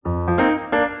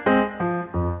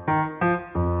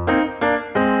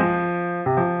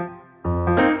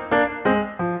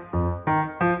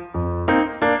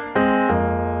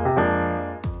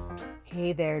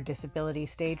there, Disability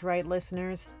Stage Right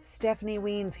listeners. Stephanie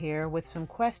Weens here with some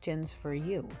questions for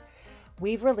you.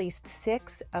 We've released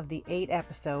 6 of the 8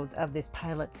 episodes of this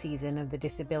pilot season of the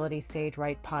Disability Stage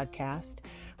Right podcast,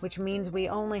 which means we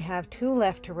only have 2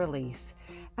 left to release.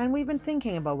 And we've been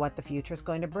thinking about what the future is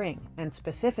going to bring, and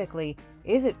specifically,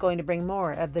 is it going to bring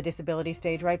more of the Disability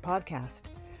Stage Right podcast?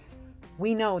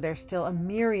 We know there's still a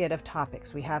myriad of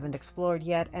topics we haven't explored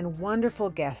yet and wonderful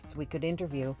guests we could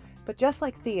interview, but just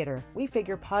like theater, we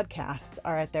figure podcasts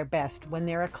are at their best when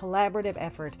they're a collaborative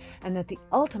effort and that the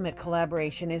ultimate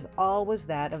collaboration is always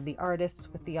that of the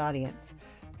artists with the audience.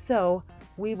 So,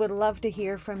 we would love to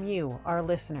hear from you, our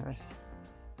listeners.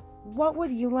 What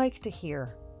would you like to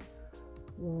hear?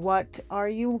 What are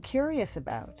you curious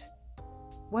about?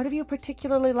 What have you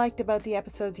particularly liked about the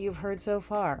episodes you've heard so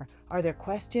far? Are there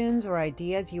questions or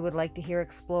ideas you would like to hear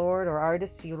explored or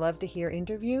artists you love to hear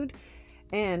interviewed?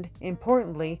 And,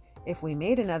 importantly, if we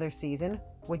made another season,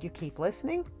 would you keep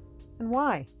listening? And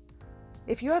why?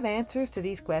 If you have answers to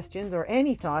these questions or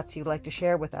any thoughts you'd like to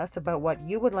share with us about what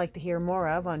you would like to hear more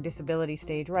of on Disability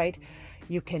Stage Right,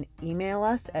 you can email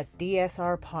us at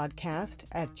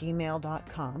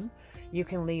dsrpodcast@gmail.com. You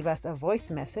can leave us a voice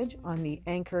message on the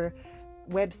Anchor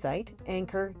website,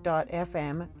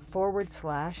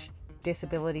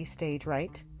 anchor.fm/Disability Stage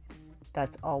Right.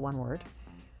 That's all one word.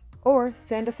 Or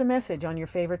send us a message on your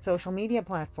favorite social media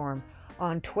platform.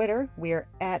 On Twitter, we're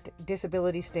at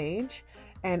Disability Stage,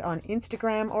 and on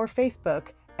Instagram or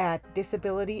Facebook at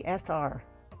DisabilitySR.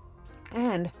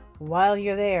 And while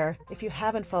you're there, if you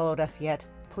haven't followed us yet,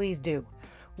 please do.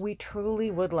 We truly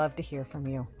would love to hear from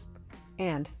you.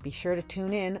 And be sure to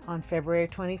tune in on February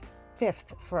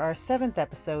 25th for our 7th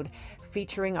episode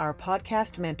featuring our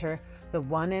podcast mentor, the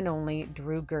one and only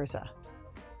Drew Gurza.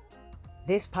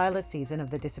 This pilot season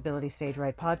of the Disability Stage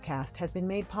Right podcast has been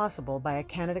made possible by a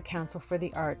Canada Council for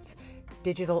the Arts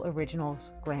Digital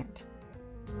Originals grant.